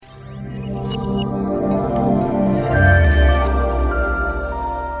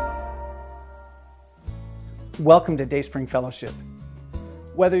Welcome to Dayspring Fellowship.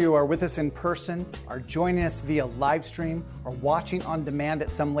 Whether you are with us in person, are joining us via live stream, or watching on demand at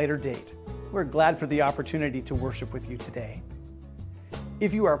some later date, we're glad for the opportunity to worship with you today.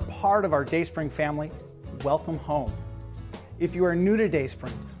 If you are part of our Dayspring family, welcome home. If you are new to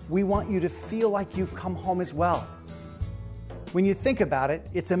Dayspring, we want you to feel like you've come home as well. When you think about it,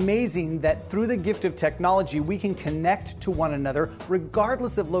 it's amazing that through the gift of technology, we can connect to one another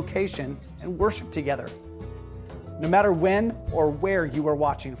regardless of location and worship together. No matter when or where you are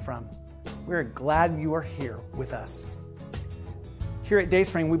watching from, we're glad you are here with us. Here at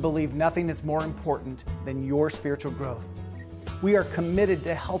Dayspring, we believe nothing is more important than your spiritual growth. We are committed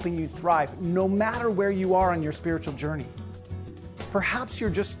to helping you thrive no matter where you are on your spiritual journey. Perhaps you're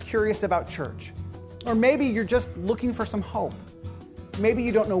just curious about church, or maybe you're just looking for some hope. Maybe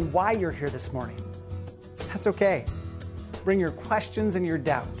you don't know why you're here this morning. That's okay. Bring your questions and your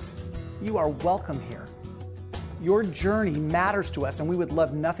doubts. You are welcome here. Your journey matters to us, and we would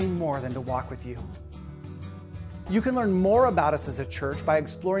love nothing more than to walk with you. You can learn more about us as a church by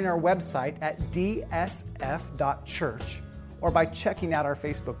exploring our website at dsf.church or by checking out our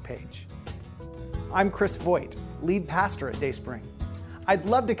Facebook page. I'm Chris Voigt, lead pastor at Dayspring. I'd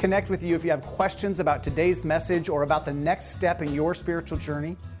love to connect with you if you have questions about today's message or about the next step in your spiritual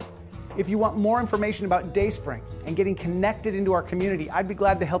journey. If you want more information about Dayspring and getting connected into our community, I'd be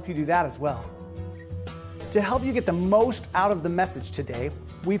glad to help you do that as well. To help you get the most out of the message today,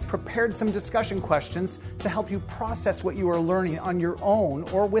 we've prepared some discussion questions to help you process what you are learning on your own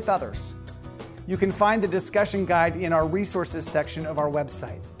or with others. You can find the discussion guide in our resources section of our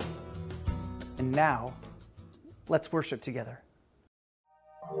website. And now, let's worship together.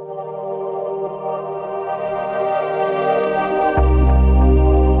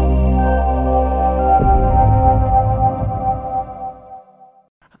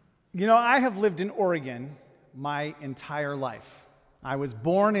 You know, I have lived in Oregon my entire life. I was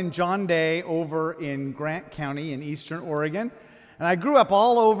born in John Day over in Grant County in eastern Oregon, and I grew up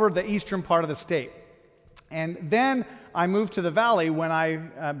all over the eastern part of the state. And then I moved to the valley when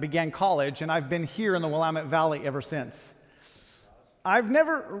I began college, and I've been here in the Willamette Valley ever since. I've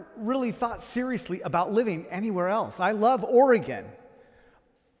never really thought seriously about living anywhere else. I love Oregon,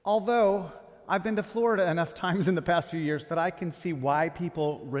 although I've been to Florida enough times in the past few years that I can see why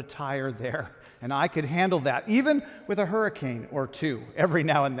people retire there, and I could handle that, even with a hurricane or two every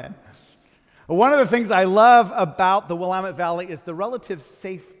now and then. One of the things I love about the Willamette Valley is the relative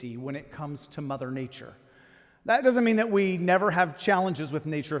safety when it comes to Mother Nature. That doesn't mean that we never have challenges with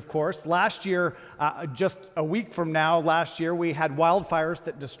nature, of course. Last year, just a week from now, last year, we had wildfires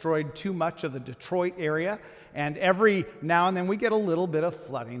that destroyed too much of the Detroit area, and every now and then we get a little bit of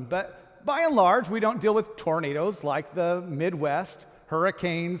flooding. But by and large, we don't deal with tornadoes like the Midwest,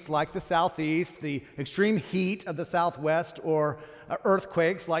 hurricanes like the Southeast, the extreme heat of the Southwest, or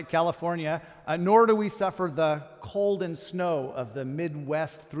earthquakes like California, nor do we suffer the cold and snow of the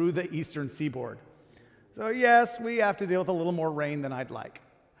Midwest through the eastern seaboard. So yes, we have to deal with a little more rain than I'd like.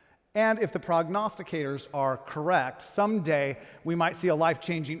 And if the prognosticators are correct, someday we might see a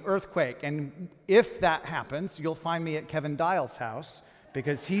life-changing earthquake. And if that happens, you'll find me at Kevin Dial's house,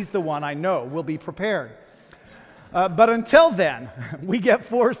 because he's the one I know will be prepared. But until then, we get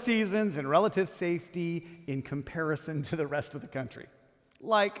 4 seasons and relative safety in comparison to the rest of the country.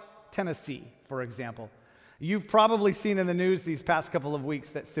 Like Tennessee, for example. You've probably seen in the news these past couple of weeks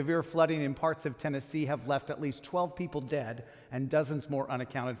that severe flooding in parts of Tennessee have left at least 12 people dead and dozens more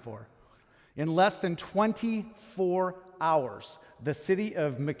unaccounted for. In less than 24 hours, the city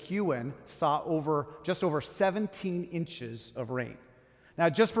of McEwen saw just over 17 inches of rain. Now,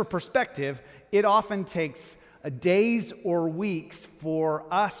 just for perspective, it often takes days or weeks for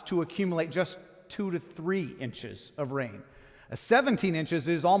us to accumulate just 2 to 3 inches of rain. 17 inches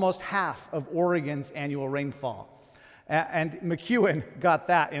is almost half of Oregon's annual rainfall. And McEwen got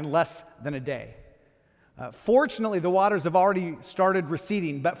that in less than a day. Fortunately, the waters have already started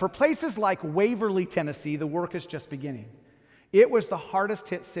receding, but for places like Waverly, Tennessee, the work is just beginning. It was the hardest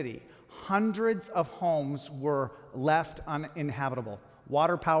hit city. Hundreds of homes were left uninhabitable.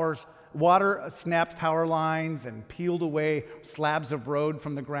 Water snapped power lines and peeled away slabs of road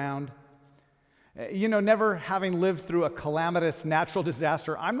from the ground. You know, never having lived through a calamitous natural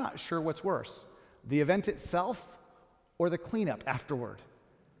disaster, I'm not sure what's worse, the event itself or the cleanup afterward.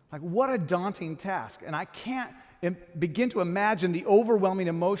 Like, what a daunting task. And I can't begin to imagine the overwhelming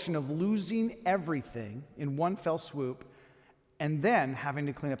emotion of losing everything in one fell swoop and then having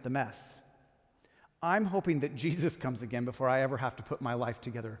to clean up the mess. I'm hoping that Jesus comes again before I ever have to put my life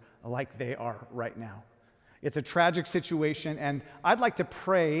together like they are right now. It's a tragic situation, and I'd like to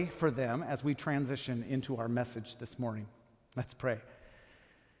pray for them as we transition into our message this morning. Let's pray.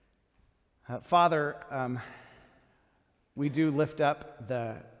 Father, we do lift up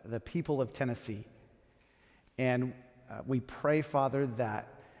the people of Tennessee, and we pray, Father, that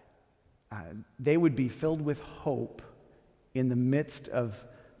they would be filled with hope in the midst of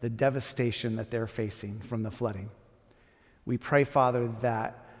the devastation that they're facing from the flooding. We pray, Father,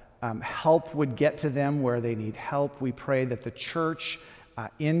 that help would get to them where they need help. We pray that the church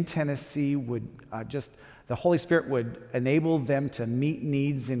in Tennessee would the Holy Spirit would enable them to meet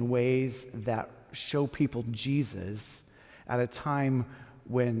needs in ways that show people Jesus at a time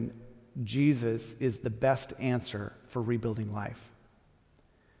when Jesus is the best answer for rebuilding life.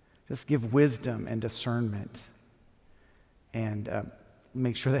 Just give wisdom and discernment and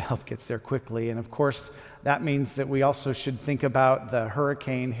make sure the help gets there quickly. And of course, that means that we also should think about the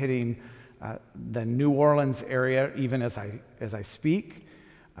hurricane hitting the New Orleans area even as I speak.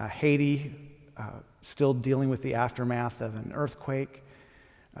 Haiti, still dealing with the aftermath of an earthquake.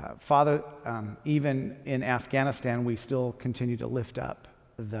 Father, even in Afghanistan, we still continue to lift up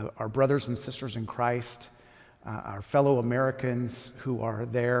our brothers and sisters in Christ, our fellow Americans who are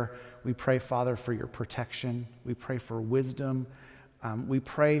there. We pray, Father, for your protection. We pray for wisdom. We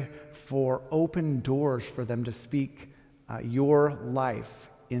pray for open doors for them to speak your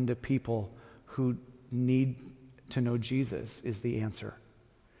life into people who need to know Jesus is the answer.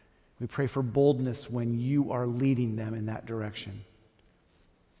 We pray for boldness when you are leading them in that direction.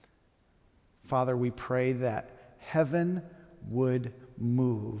 Father, we pray that heaven would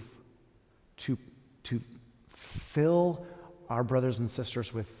move to fill our brothers and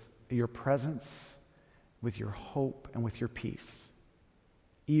sisters with your presence, with your hope, and with your peace,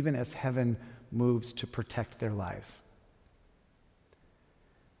 even as heaven moves to protect their lives.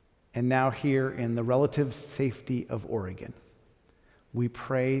 And now here in the relative safety of Oregon, we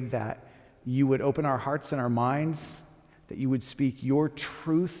pray that you would open our hearts and our minds, that you would speak your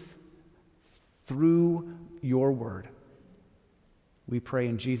truth through your word. We pray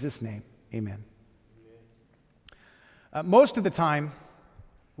in Jesus' name, amen. Most of the time,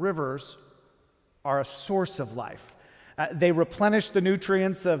 rivers are a source of life. They replenish the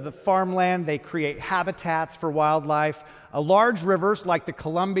nutrients of the farmland. They create habitats for wildlife. Large rivers like the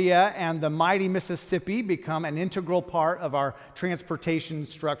Columbia and the mighty Mississippi become an integral part of our transportation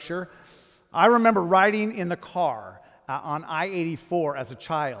structure. I remember riding in the car on I-84 as a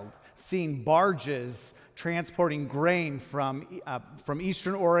child, seeing barges transporting grain from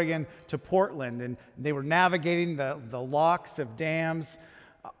eastern Oregon to Portland, and they were navigating the locks of dams.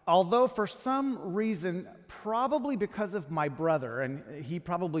 Although for some reason, probably because of my brother, and he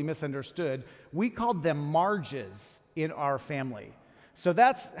probably misunderstood, we called them marges in our family. So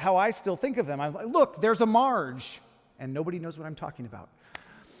that's how I still think of them. I'm like, look, there's a marge, and nobody knows what I'm talking about.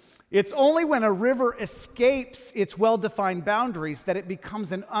 It's only when a river escapes its well-defined boundaries that it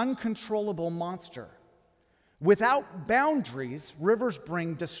becomes an uncontrollable monster. Without boundaries, rivers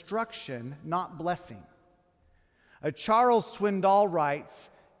bring destruction, not blessing. Charles Swindoll writes,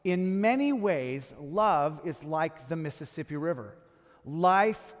 in many ways, love is like the Mississippi River.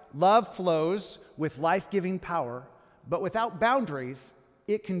 Love flows with life-giving power, but without boundaries,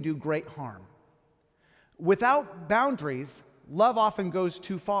 it can do great harm. Without boundaries, love often goes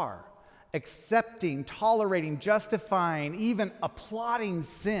too far, accepting, tolerating, justifying, even applauding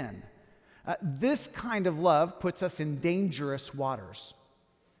sin. This kind of love puts us in dangerous waters.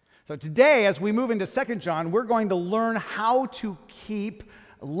 So today, as we move into 2 John, we're going to learn how to keep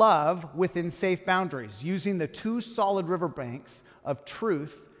love within safe boundaries using the two solid riverbanks of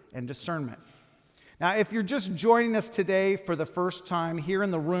truth and discernment. Now, if you're just joining us today for the first time here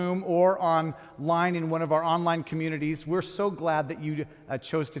in the room or online in one of our online communities, we're so glad that you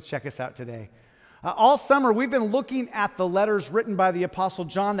chose to check us out today. All summer, we've been looking at the letters written by the Apostle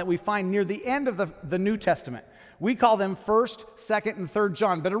John that we find near the end of the New Testament. We call them 1st, 2nd, and 3rd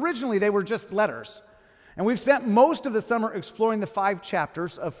John, but originally they were just letters. And we've spent most of the summer exploring the 5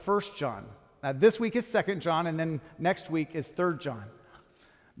 chapters of 1st John. This week is 2nd John, and then next week is 3rd John.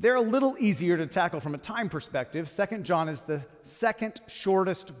 They're a little easier to tackle from a time perspective. 2nd John is the second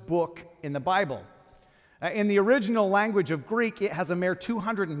shortest book in the Bible. In the original language of Greek, it has a mere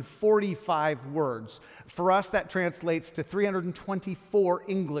 245 words. For us, that translates to 324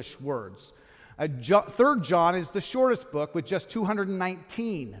 English words. 3rd John is the shortest book with just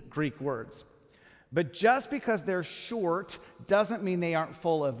 219 Greek words. But just because they're short doesn't mean they aren't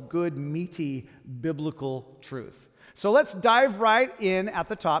full of good, meaty, biblical truth. So let's dive right in at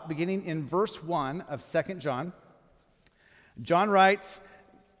the top, beginning in verse 1 of 2 John. John writes,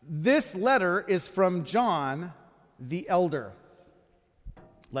 This letter is from John the elder.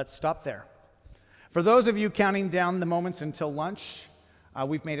 Let's stop there. For those of you counting down the moments until lunch,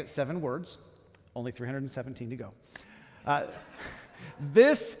 we've made it 7 words, only 317 to go.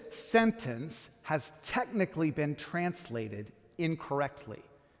 This sentence has technically been translated incorrectly.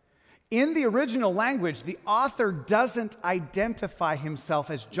 In the original language, the author doesn't identify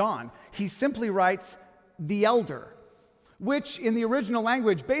himself as John. He simply writes, the elder, which in the original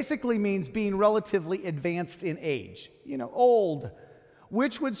language basically means being relatively advanced in age, old,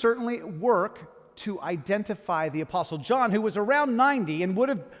 which would certainly work to identify the Apostle John, who was around 90 and would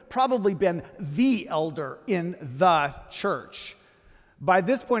have probably been the elder in the church. By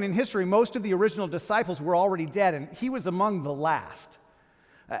this point in history, most of the original disciples were already dead, and he was among the last.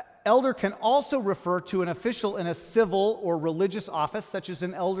 Elder can also refer to an official in a civil or religious office, such as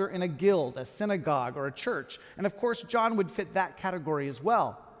an elder in a guild, a synagogue, or a church. And of course, John would fit that category as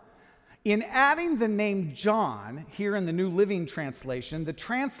well. In adding the name John here in the New Living Translation, the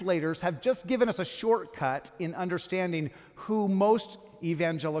translators have just given us a shortcut in understanding who most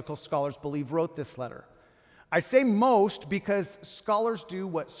evangelical scholars believe wrote this letter. I say most because scholars do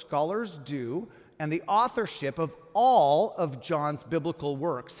what scholars do, and the authorship of all of John's biblical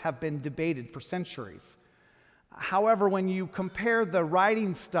works have been debated for centuries. However, when you compare the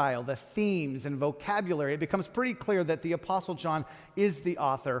writing style, the themes, and vocabulary, it becomes pretty clear that the Apostle John is the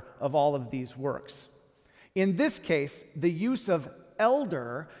author of all of these works. In this case, the use of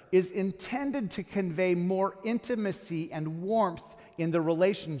elder is intended to convey more intimacy and warmth in the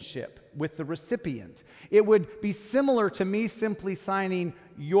relationship with the recipient. It would be similar to me simply signing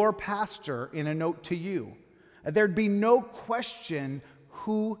your pastor in a note to you. There'd be no question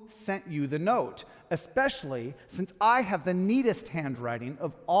who sent you the note, especially since I have the neatest handwriting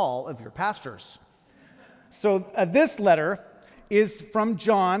of all of your pastors. So this letter is from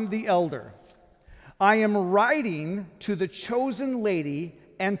John the elder. I am writing to the chosen lady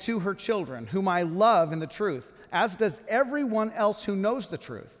and to her children, whom I love in the truth, as does everyone else who knows the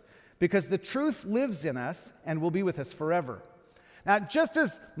truth, because the truth lives in us and will be with us forever. Now, just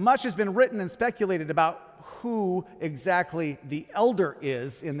as much has been written and speculated about who exactly the elder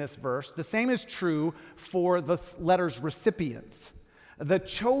is in this verse, the same is true for the letter's recipients, the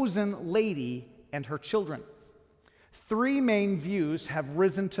chosen lady and her children. 3 main views have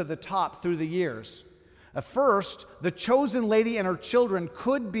risen to the top through the years. First, the chosen lady and her children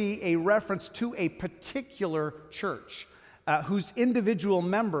could be a reference to a particular church whose individual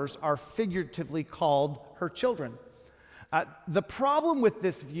members are figuratively called her children. The problem with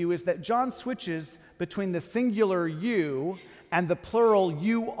this view is that John switches between the singular you and the plural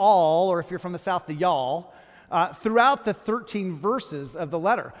you all, or if you're from the South, the y'all, throughout the 13 verses of the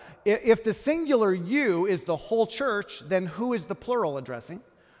letter. If the singular you is the whole church, then who is the plural addressing?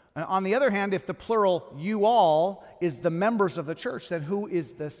 On the other hand, if the plural you all is the members of the church, then who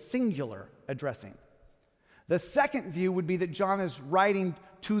is the singular addressing? The second view would be that John is writing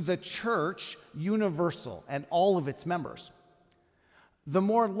to the church universal and all of its members. The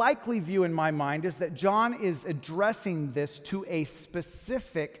more likely view in my mind is that John is addressing this to a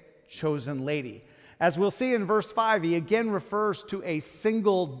specific chosen lady. As we'll see in verse 5, he again refers to a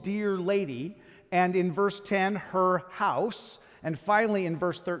single dear lady, and in verse 10, her house, and finally in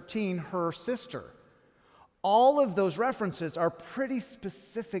verse 13, her sister. All of those references are pretty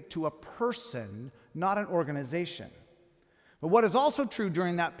specific to a person, not an organization. But what is also true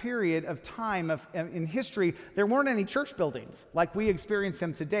during that period of time in history, there weren't any church buildings like we experience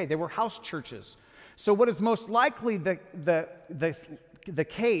them today. They were house churches. So what is most likely the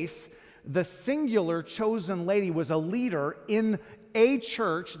case, the singular chosen lady was a leader in a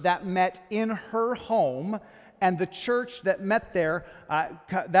church that met in her home, and the church that met there,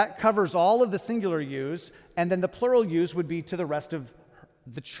 that covers all of the singular yous, and then the plural yous would be to the rest of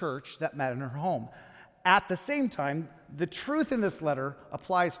the church that met in her home. At the same time, the truth in this letter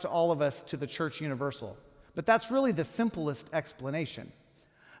applies to all of us, to the church universal. But that's really the simplest explanation.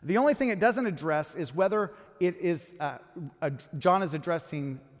 The only thing it doesn't address is whether it is John is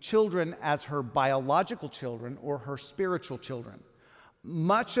addressing children as her biological children or her spiritual children.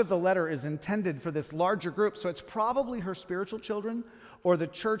 Much of the letter is intended for this larger group, so it's probably her spiritual children or the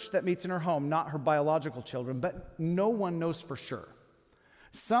church that meets in her home, not her biological children, but no one knows for sure.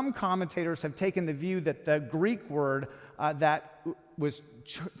 Some commentators have taken the view that the Greek word that was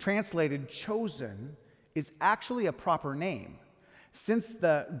translated chosen is actually a proper name. Since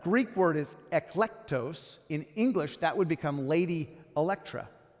the Greek word is eklektos, in English that would become Lady Electa.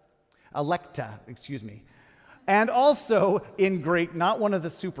 And also in Greek, not one of the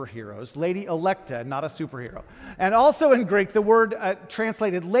superheroes, Lady Electa, not a superhero. And also in Greek, the word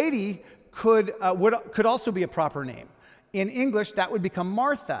translated lady could also be a proper name. In English, that would become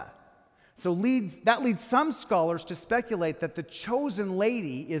Martha. So that leads some scholars to speculate that the chosen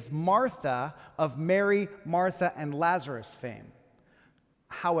lady is Martha of Mary, Martha, and Lazarus fame.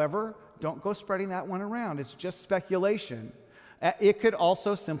 However, don't go spreading that one around. It's just speculation. It could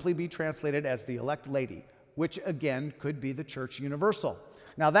also simply be translated as the elect lady, which again could be the church universal.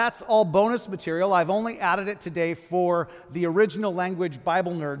 Now that's all bonus material. I've only added it today for the original language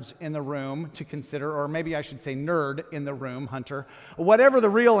Bible nerds in the room to consider, or maybe I should say nerd in the room, Hunter. Whatever the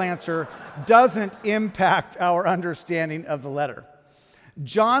real answer, doesn't impact our understanding of the letter.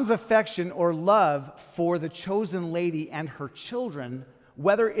 John's affection or love for the chosen lady and her children,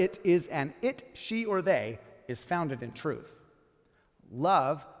 whether it is an it, she, or they, is founded in truth.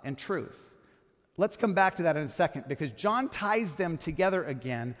 Love and truth. Let's come back to that in a second because John ties them together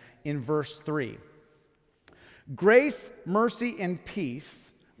again in verse 3. Grace, mercy, and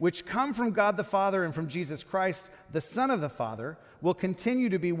peace, which come from God the Father and from Jesus Christ, the Son of the Father, will continue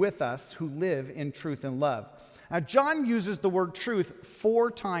to be with us who live in truth and love. Now, John uses the word truth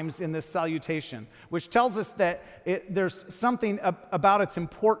 4 times in this salutation, which tells us that there's something about its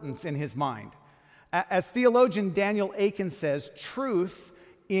importance in his mind. As theologian Daniel Aiken says, truth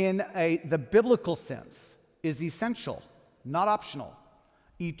in the biblical sense is essential, not optional,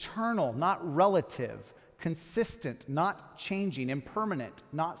 eternal, not relative, consistent, not changing, impermanent,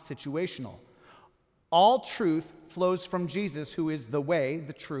 not situational. All truth flows from Jesus, who is the way,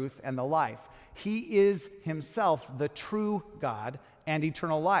 the truth, and the life. He is himself the true God and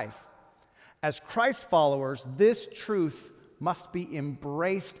eternal life. As Christ followers, this truth must be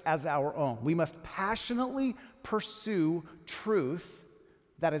embraced as our own. We must passionately pursue truth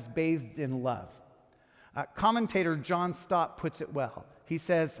that is bathed in love. Commentator John Stott puts it well. He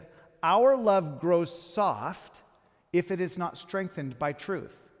says, our love grows soft if it is not strengthened by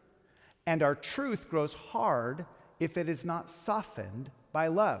truth, and our truth grows hard if it is not softened by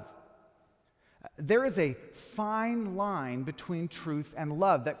love. There is a fine line between truth and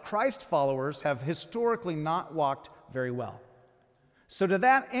love that Christ followers have historically not walked very well. So to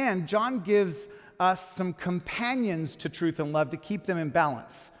that end, John gives us some companions to truth and love to keep them in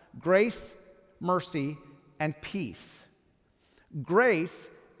balance: grace, mercy, and peace. Grace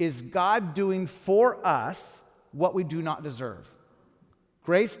is God doing for us what we do not deserve.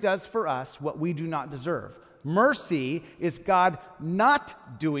 Grace does for us what we do not deserve. Mercy is God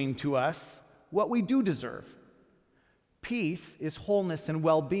not doing to us what we do deserve. Peace is wholeness and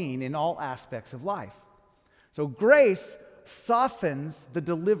well-being in all aspects of life. So grace softens the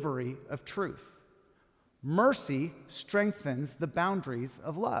delivery of truth. Mercy strengthens the boundaries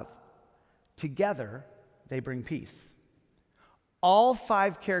of love. Together, they bring peace. All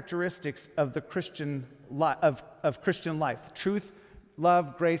 5 characteristics of the Christian life, truth,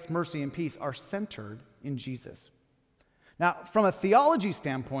 love, grace, mercy, and peace, are centered in Jesus. Now, from a theology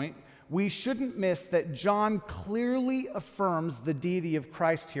standpoint, we shouldn't miss that John clearly affirms the deity of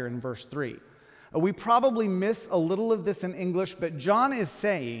Christ here in verse 3. We probably miss a little of this in English, but John is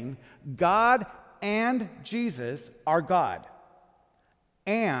saying God and Jesus are God,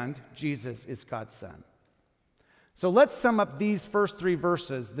 and Jesus is God's Son. So let's sum up these first 3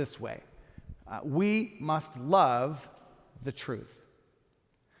 verses this way. We must love the truth.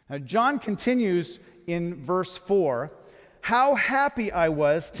 Now, John continues in verse 4, how happy I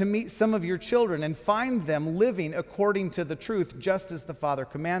was to meet some of your children and find them living according to the truth, just as the Father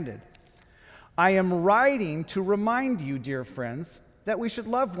commanded. I am writing to remind you, dear friends, that we should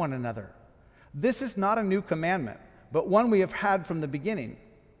love one another. This is not a new commandment, but one we have had from the beginning.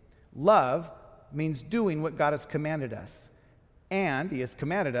 Love means doing what God has commanded us, and He has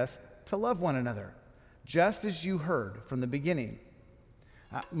commanded us to love one another, just as you heard from the beginning.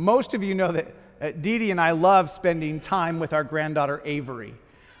 Most of you know that Dee Dee and I love spending time with our granddaughter Avery.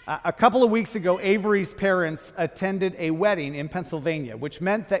 A couple of weeks ago, Avery's parents attended a wedding in Pennsylvania, which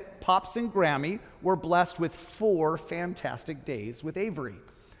meant that Pops and Grammy were blessed with 4 fantastic days with Avery.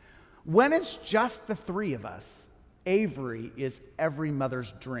 When it's just the 3 of us, Avery is every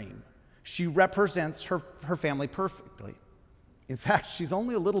mother's dream. She represents her family perfectly. In fact, she's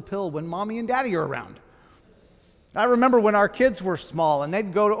only a little pill when Mommy and Daddy are around. I remember when our kids were small and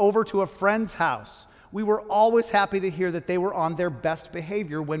they'd go over to a friend's house. We were always happy to hear that they were on their best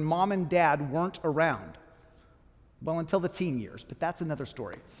behavior when Mom and Dad weren't around. Well, until the teen years, but that's another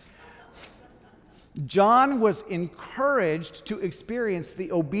story. John was encouraged to experience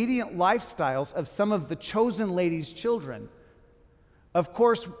the obedient lifestyles of some of the chosen lady's children. Of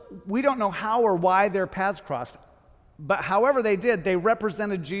course, we don't know how or why their paths crossed, but however they did, they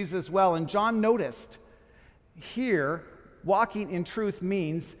represented Jesus well. And John noticed here, walking in truth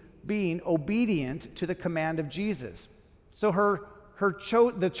means being obedient to the command of Jesus. So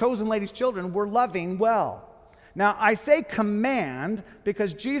the chosen lady's children were loving well. Now, I say command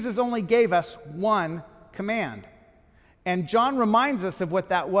because Jesus only gave us one command. And John reminds us of what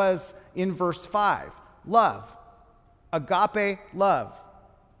that was in verse 5. Love. Agape love.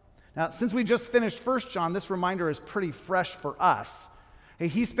 Now, since we just finished 1 John, this reminder is pretty fresh for us.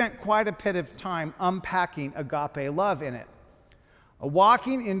 He spent quite a bit of time unpacking agape love in it.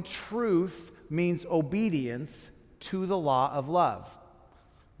 Walking in truth means obedience to the law of love.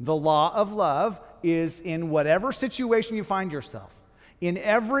 The law of love is in whatever situation you find yourself, in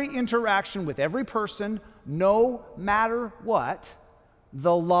every interaction with every person, no matter what,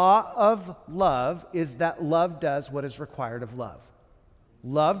 the law of love is that love does what is required of love.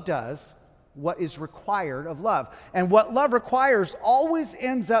 Love does what is required of love. And what love requires always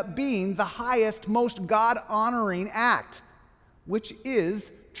ends up being the highest, most God-honoring act, which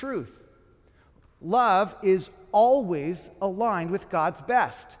is truth. Love is always aligned with God's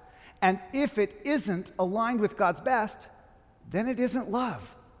best. And if it isn't aligned with God's best, then it isn't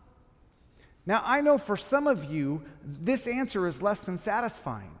love. Now, I know for some of you, this answer is less than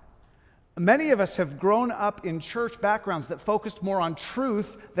satisfying. Many of us have grown up in church backgrounds that focused more on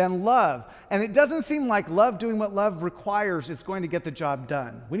truth than love. And it doesn't seem like love doing what love requires is going to get the job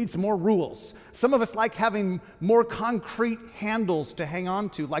done. We need some more rules. Some of us like having more concrete handles to hang on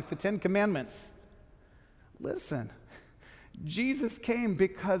to, like the Ten Commandments. Listen, Jesus came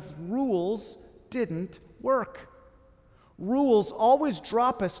because rules didn't work. Rules always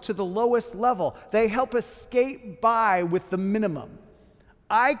drop us to the lowest level. They help us skate by with the minimum.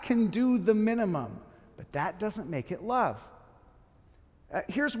 I can do the minimum, but that doesn't make it love.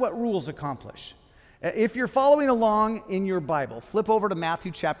 Here's what rules accomplish. If you're following along in your Bible, flip over to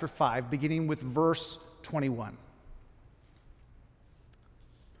Matthew chapter 5, beginning with verse 21.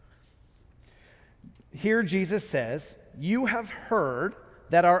 Here Jesus says, "You have heard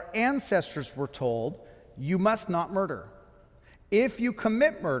that our ancestors were told, 'You must not murder.' If you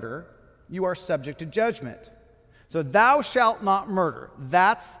commit murder, you are subject to judgment. So thou shalt not murder."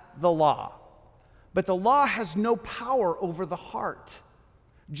 That's the law. But the law has no power over the heart.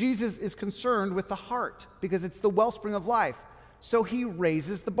 Jesus is concerned with the heart because it's the wellspring of life. So he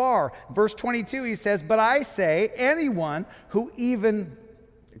raises the bar. Verse 22, he says, but I say even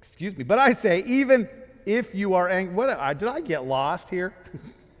if you are angry. Did I get lost here?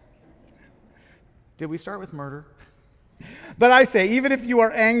 Did we start with murder? But I say, even if you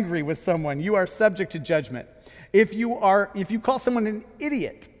are angry with someone, you are subject to judgment. If you call someone an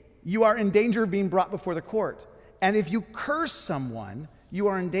idiot, you are in danger of being brought before the court. And if you curse someone, you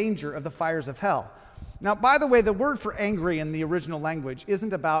are in danger of the fires of hell. Now, by the way, the word for angry in the original language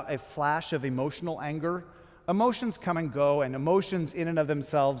isn't about a flash of emotional anger. Emotions come and go, and emotions in and of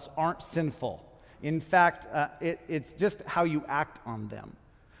themselves aren't sinful. In fact, it's just how you act on them.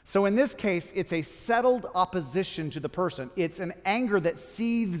 So in this case, it's a settled opposition to the person. It's an anger that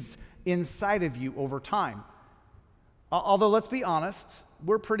seethes inside of you over time. Although, let's be honest,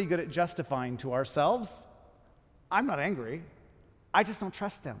 we're pretty good at justifying to ourselves, I'm not angry. I just don't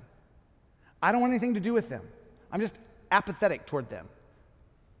trust them. I don't want anything to do with them. I'm just apathetic toward them.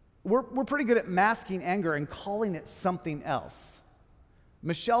 We're pretty good at masking anger and calling it something else.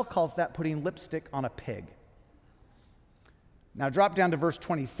 Michelle calls that putting lipstick on a pig. Now drop down to verse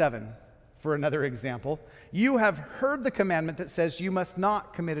 27 for another example. You have heard the commandment that says you must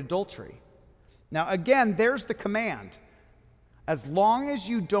not commit adultery. Now again, there's the command. As long as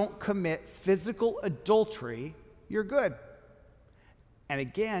you don't commit physical adultery, you're good. And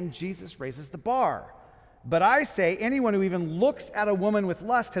again, Jesus raises the bar. But I say, anyone who even looks at a woman with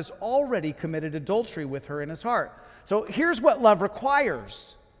lust has already committed adultery with her in his heart. So here's what love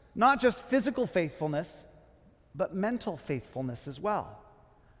requires. Not just physical faithfulness, but mental faithfulness as well.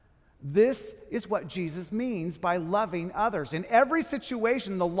 This is what Jesus means by loving others. In every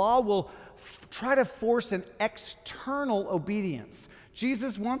situation, the law will try to force an external obedience.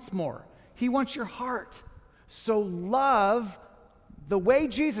 Jesus wants more. He wants your heart. So love, the way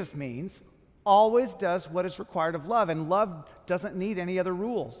Jesus means, always does what is required of love, and love doesn't need any other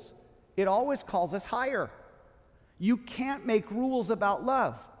rules. It always calls us higher. You can't make rules about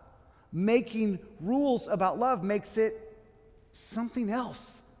love. Making rules about love makes it something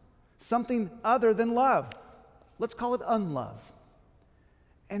else, something other than love. Let's call it unlove.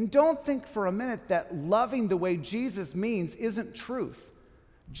 And don't think for a minute that loving the way Jesus means isn't truth.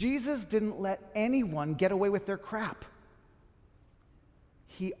 Jesus didn't let anyone get away with their crap.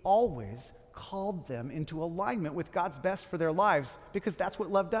 He always called them into alignment with God's best for their lives, because that's what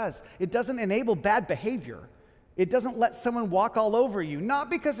love does. It doesn't enable bad behavior. It doesn't let someone walk all over you, not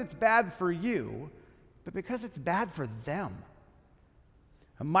because it's bad for you, but because it's bad for them.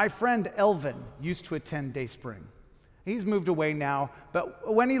 My friend Elvin used to attend Dayspring. He's moved away now,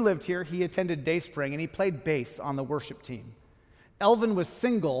 but when he lived here, he attended Dayspring and he played bass on the worship team. Elvin was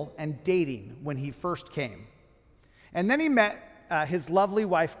single and dating when he first came. And then he met his lovely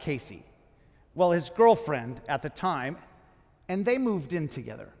wife, Casey, his girlfriend at the time, and they moved in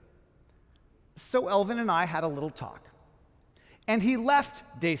together. So Elvin and I had a little talk. And he left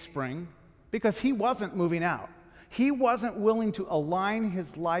Dayspring because he wasn't moving out. He wasn't willing to align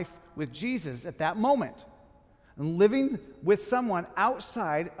his life with Jesus at that moment. And living with someone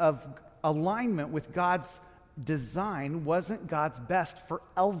outside of alignment with God's design wasn't God's best for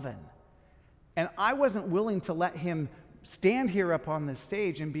Elvin. And I wasn't willing to let him stand here up on this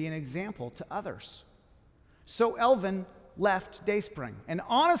stage and be an example to others. So Elvin left Dayspring. And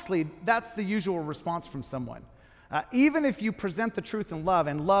honestly, that's the usual response from someone. Even if you present the truth in love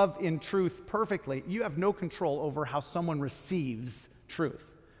and love in truth perfectly, you have no control over how someone receives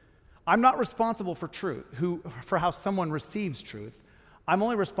truth. I'm not responsible for how someone receives truth. I'm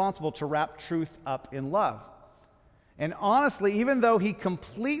only responsible to wrap truth up in love. And honestly, even though he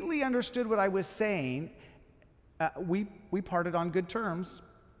completely understood what I was saying, we parted on good terms.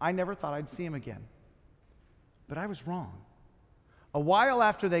 I never thought I'd see him again. But I was wrong. A while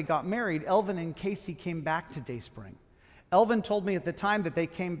after they got married, Elvin and Casey came back to Dayspring. Elvin told me at the time that they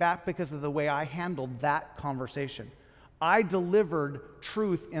came back because of the way I handled that conversation. I delivered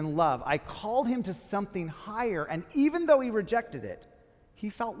truth in love. I called him to something higher, and even though he rejected it, he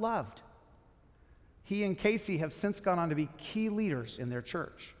felt loved. He and Casey have since gone on to be key leaders in their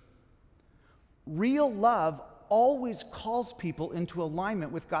church. Real love always calls people into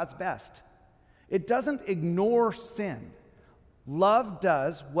alignment with God's best. It doesn't ignore sin. Love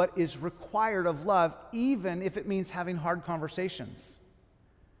does what is required of love, even if it means having hard conversations.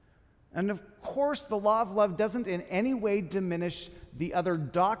 And of course, the law of love doesn't in any way diminish the other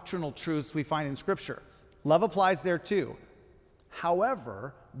doctrinal truths we find in Scripture. Love applies there too.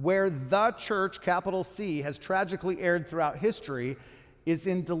 However, where the church, capital C, has tragically erred throughout history is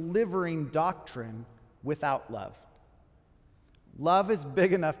in delivering doctrine without love. Love is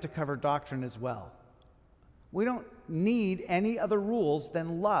big enough to cover doctrine as well. We don't need any other rules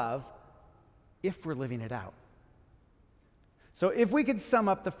than love if we're living it out. So if we could sum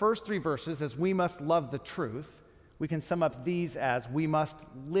up the first 3 verses as we must love the truth, we can sum up these as we must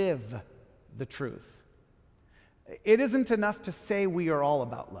live the truth. It isn't enough to say we are all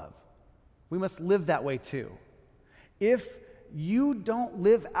about love. We must live that way too. If you don't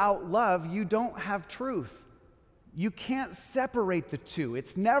live out love, you don't have truth. You can't separate the two.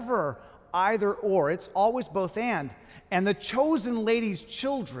 It's never either or. It's always both and. And the chosen lady's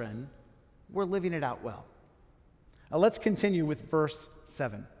children were living it out well. Now let's continue with verse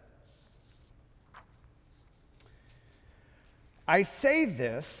 7. I say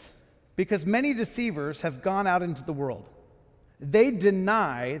this because many deceivers have gone out into the world. They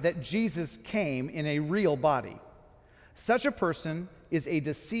deny that Jesus came in a real body. Such a person is a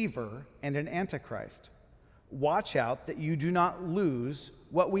deceiver and an antichrist. Watch out that you do not lose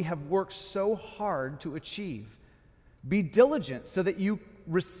what we have worked so hard to achieve. Be diligent so that you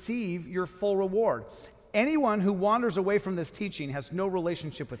receive your full reward. Anyone who wanders away from this teaching has no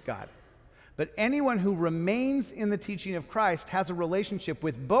relationship with God. But anyone who remains in the teaching of Christ has a relationship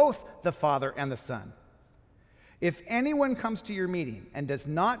with both the Father and the Son. If anyone comes to your meeting and does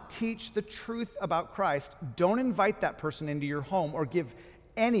not teach the truth about Christ, don't invite that person into your home or give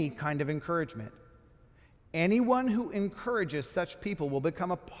any kind of encouragement. Anyone who encourages such people will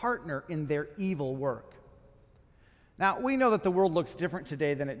become a partner in their evil work. Now, we know that the world looks different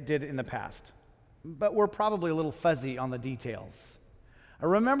today than it did in the past, but we're probably a little fuzzy on the details.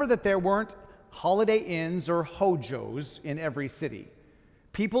 Remember that there weren't Holiday Inns or hojos in every city.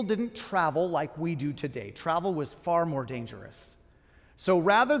 People didn't travel like we do today. Travel was far more dangerous. So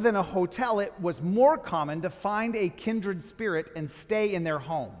rather than a hotel, it was more common to find a kindred spirit and stay in their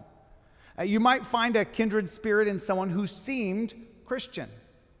home. You might find a kindred spirit in someone who seemed Christian.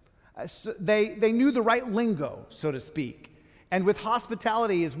 So they knew the right lingo, so to speak. And with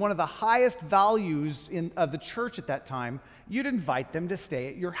hospitality as one of the highest values of the church at that time, you'd invite them to stay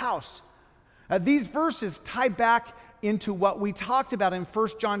at your house. These verses tie back into what we talked about in 1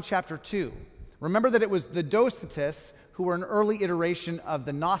 John chapter 2. Remember that it was the Docetists, who were an early iteration of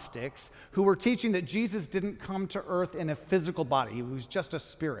the Gnostics, who were teaching that Jesus didn't come to earth in a physical body. He was just a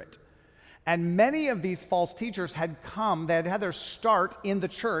spirit. And many of these false teachers had come, they had had their start in the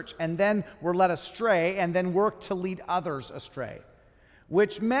church and then were led astray and then worked to lead others astray,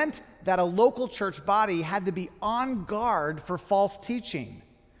 which meant that a local church body had to be on guard for false teaching.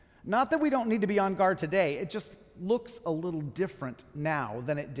 Not that we don't need to be on guard today, it just looks a little different now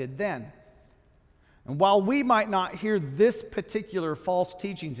than it did then. And while we might not hear this particular false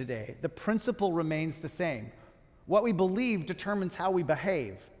teaching today, the principle remains the same. What we believe determines how we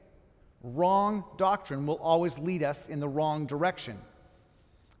behave. Wrong doctrine will always lead us in the wrong direction.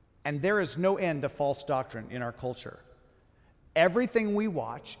 And there is no end to false doctrine in our culture. Everything we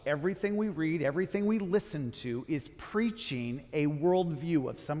watch, everything we read, everything we listen to is preaching a worldview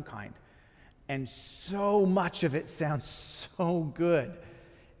of some kind. And so much of it sounds so good,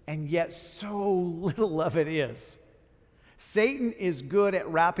 and yet so little of it is. Satan is good at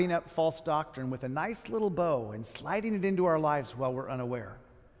wrapping up false doctrine with a nice little bow and sliding it into our lives while we're unaware.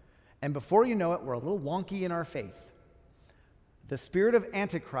 And before you know it, we're a little wonky in our faith. The spirit of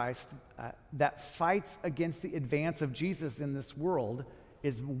Antichrist that fights against the advance of Jesus in this world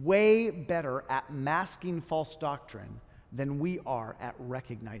is way better at masking false doctrine than we are at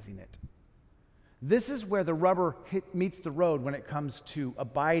recognizing it. This is where the rubber meets the road when it comes to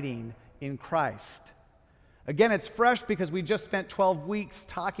abiding in Christ. Again, it's fresh because we just spent 12 weeks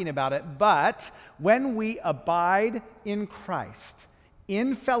talking about it, but when we abide in Christ,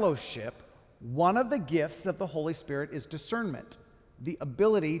 in fellowship, one of the gifts of the Holy Spirit is discernment, the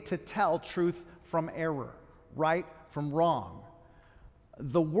ability to tell truth from error, right from wrong.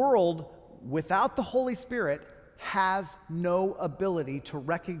 The world, without the Holy Spirit, has no ability to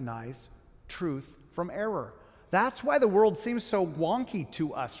recognize truth from error. That's why the world seems so wonky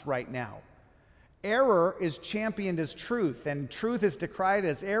to us right now. Error is championed as truth, and truth is decried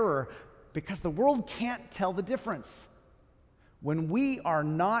as error because the world can't tell the difference. When we are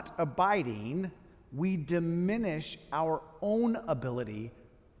not abiding, we diminish our own ability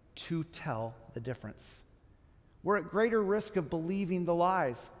to tell the difference. We're at greater risk of believing the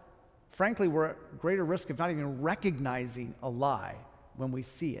lies. Frankly, we're at greater risk of not even recognizing a lie when we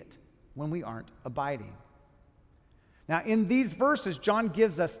see it, when we aren't abiding. Now, in these verses, John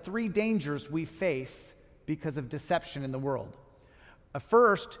gives us 3 dangers we face because of deception in the world.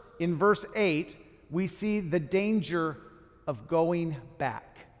 First, in verse 8, we see the danger of going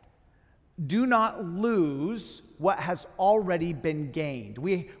back. Do not lose what has already been gained.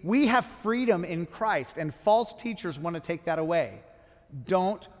 We have freedom in Christ, and false teachers want to take that away.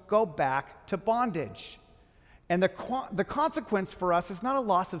 Don't go back to bondage. And the consequence for us is not a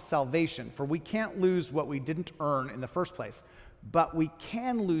loss of salvation, for we can't lose what we didn't earn in the first place, but we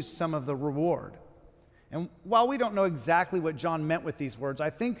can lose some of the reward. And while we don't know exactly what John meant with these words, I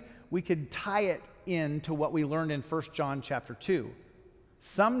think we could tie it into what we learned in 1 John chapter 2.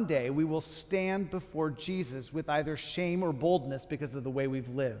 Someday we will stand before Jesus with either shame or boldness because of the way we've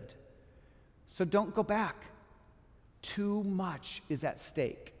lived. So don't go back. Too much is at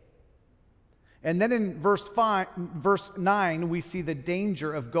stake. And then in verse 9, we see the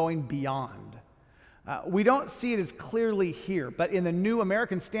danger of going beyond. We don't see it as clearly here, but in the New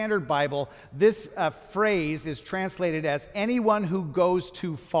American Standard Bible, this phrase is translated as anyone who goes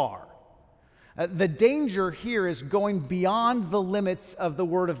too far. The danger here is going beyond the limits of the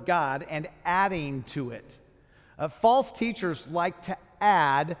Word of God and adding to it. False teachers like to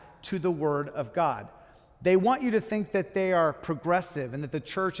add to the Word of God. They want you to think that they are progressive and that the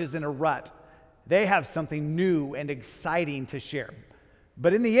church is in a rut. They have something new and exciting to share.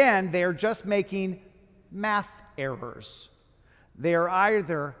 But in the end, they are just making math errors. They are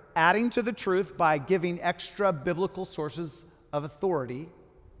either adding to the truth by giving extra biblical sources of authority,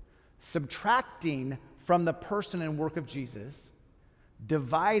 subtracting from the person and work of Jesus,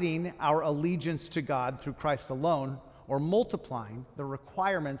 dividing our allegiance to God through Christ alone, or multiplying the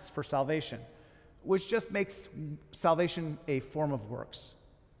requirements for salvation, which just makes salvation a form of works.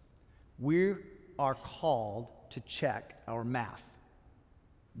 We are called to check our math.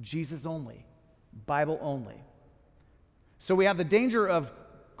 Jesus only, Bible only. So we have the danger of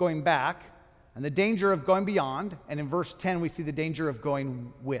going back and the danger of going beyond, and in verse 10 we see the danger of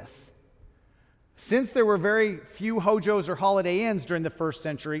going with. Since there were very few hojos or Holiday Inns during the first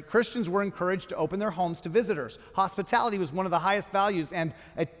century, Christians were encouraged to open their homes to visitors. Hospitality was one of the highest values and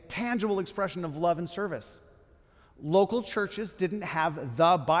a tangible expression of love and service. Local churches didn't have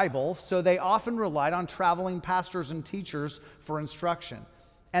the Bible, so they often relied on traveling pastors and teachers for instruction.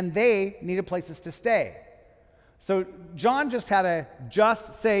 And they needed places to stay. So John just had a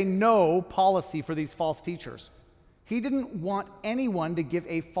just say no policy for these false teachers. He didn't want anyone to give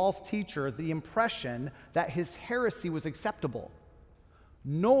a false teacher the impression that his heresy was acceptable.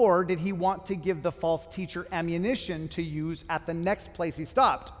 nor did he want to give the false teacher ammunition to use at the next place he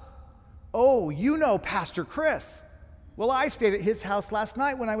stopped. Oh, you know Pastor Chris. Well, I stayed at his house last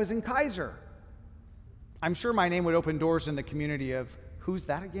night when I was in Kaiser. I'm sure my name would open doors in the community of, who's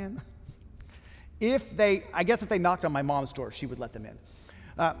that again? If they knocked on my mom's door, she would let them in.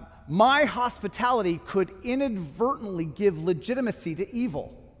 My hospitality could inadvertently give legitimacy to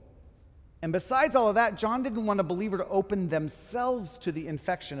evil. And besides all of that, John didn't want a believer to open themselves to the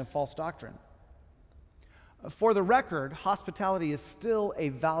infection of false doctrine. For the record, hospitality is still a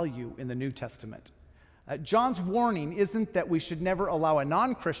value in the New Testament. John's warning isn't that we should never allow a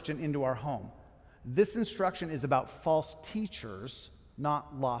non-Christian into our home. This instruction is about false teachers,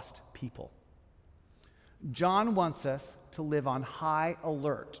 not lost people. John wants us to live on high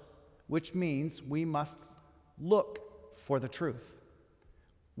alert, which means we must look for the truth,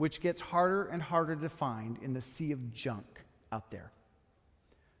 which gets harder and harder to find in the sea of junk out there.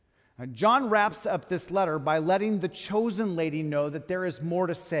 Now, John wraps up this letter by letting the chosen lady know that there is more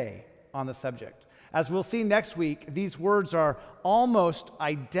to say on the subject. As we'll see next week, these words are almost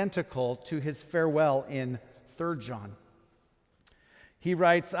identical to his farewell in 3 John. He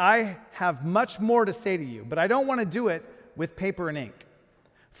writes, I have much more to say to you, but I don't want to do it with paper and ink.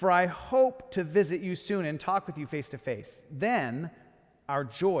 For I hope to visit you soon and talk with you face to face. Then our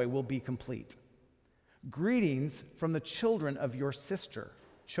joy will be complete. Greetings from the children of your sister,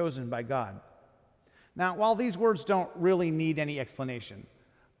 chosen by God. Now, while these words don't really need any explanation,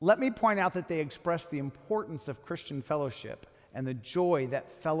 let me point out that they express the importance of Christian fellowship and the joy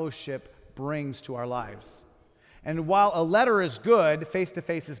that fellowship brings to our lives. And while a letter is good,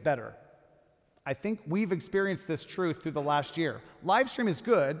 face-to-face is better. I think we've experienced this truth through the last year. Live stream is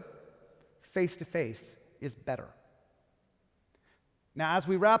good, face-to-face is better. Now, as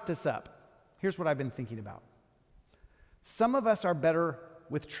we wrap this up, here's what I've been thinking about. Some of us are better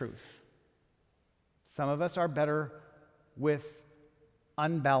with truth. Some of us are better with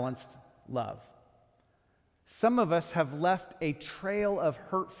unbalanced love. Some of us have left a trail of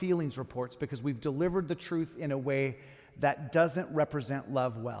hurt feelings reports because we've delivered the truth in a way that doesn't represent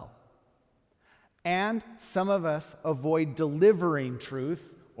love well. And some of us avoid delivering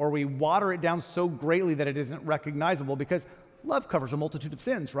truth, or we water it down so greatly that it isn't recognizable because love covers a multitude of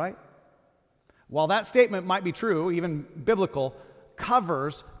sins, right? While that statement might be true, even biblical,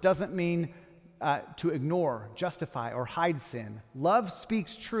 covers doesn't mean to ignore, justify, or hide sin. Love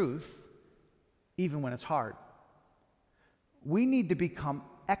speaks truth even when it's hard. We need to become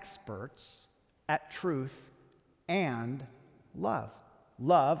experts at truth and love.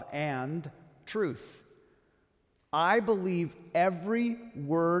 Love and truth. I believe every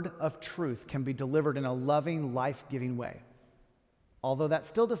word of truth can be delivered in a loving, life-giving way, although that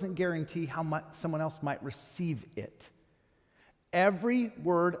still doesn't guarantee how much someone else might receive it. Every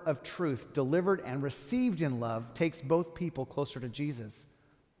word of truth delivered and received in love takes both people closer to Jesus.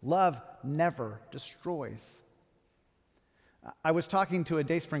 Love never destroys. I was talking to a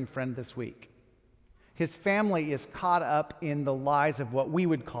Dayspring friend this week. His family is caught up in the lies of what we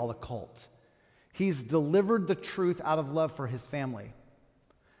would call a cult. He's delivered the truth out of love for his family,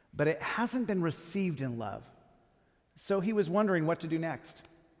 but it hasn't been received in love. So he was wondering what to do next.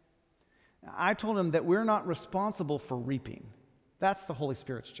 I told him that we're not responsible for reaping. That's the Holy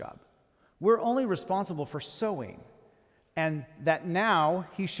Spirit's job. We're only responsible for sowing, and that now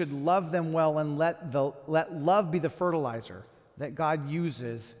he should love them well and let love be the fertilizer that God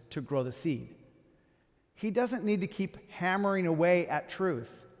uses to grow the seed. He doesn't need to keep hammering away at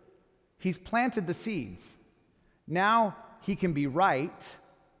truth. He's planted the seeds. Now he can be right,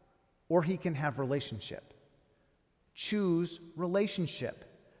 or he can have relationship. Choose relationship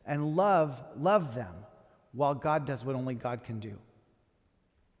and love them while God does what only God can do.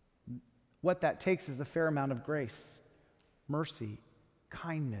 What that takes is a fair amount of grace, mercy,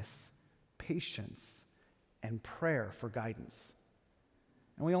 kindness, patience, and prayer for guidance.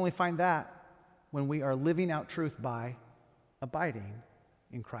 And we only find that when we are living out truth by abiding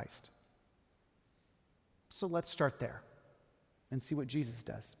in Christ. So let's start there and see what Jesus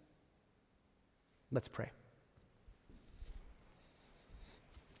does. Let's pray.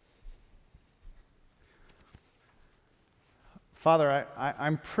 Father,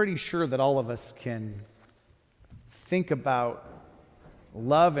 I'm pretty sure that all of us can think about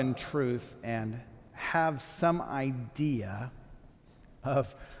love and truth and have some idea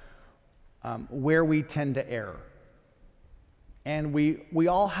of where we tend to err. And we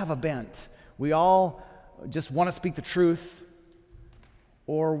all have a bent. We all just want to speak the truth,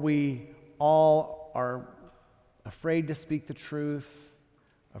 or we all are afraid to speak the truth,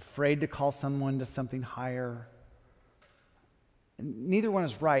 afraid to call someone to something higher. And neither one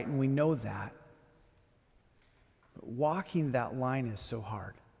is right, and we know that. But walking that line is so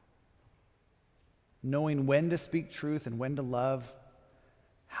hard. Knowing when to speak truth and when to love,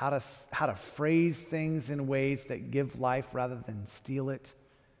 how to phrase things in ways that give life rather than steal it.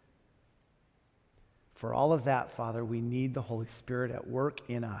 For all of that, Father, we need the Holy Spirit at work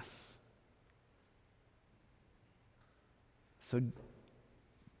in us. So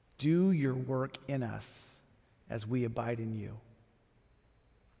do your work in us as we abide in you,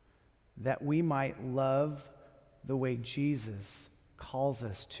 that we might love the way Jesus calls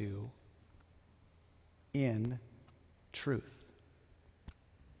us to in truth,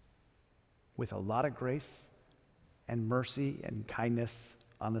 with a lot of grace and mercy and kindness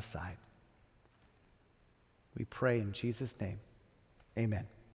on the side. We pray in Jesus' name. Amen.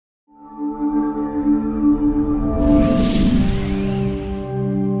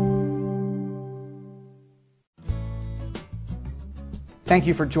 Thank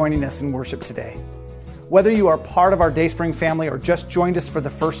you for joining us in worship today. Whether you are part of our Dayspring family or just joined us for the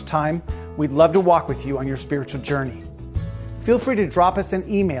first time, we'd love to walk with you on your spiritual journey. Feel free to drop us an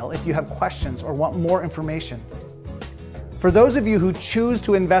email if you have questions or want more information. For those of you who choose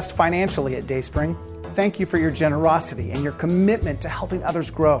to invest financially at Dayspring, thank you for your generosity and your commitment to helping others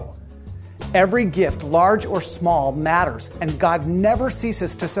grow. Every gift, large or small, matters, and God never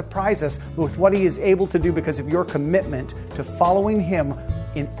ceases to surprise us with what He is able to do because of your commitment to following Him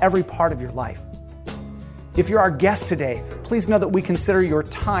in every part of your life. If you're our guest today, please know that we consider your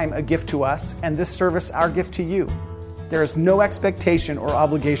time a gift to us and this service our gift to you. There is no expectation or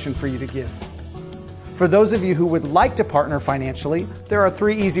obligation for you to give. For those of you who would like to partner financially, there are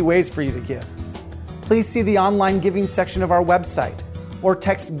 3 easy ways for you to give. Please see the online giving section of our website or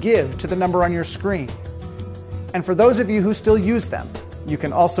text GIVE to the number on your screen. And for those of you who still use them, you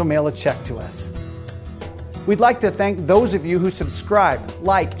can also mail a check to us. We'd like to thank those of you who subscribe,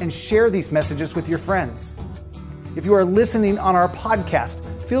 like, and share these messages with your friends. If you are listening on our podcast,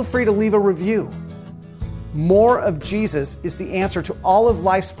 feel free to leave a review. More of Jesus is the answer to all of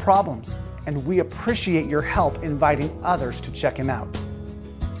life's problems, and we appreciate your help inviting others to check Him out.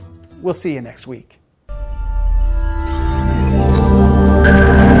 We'll see you next week.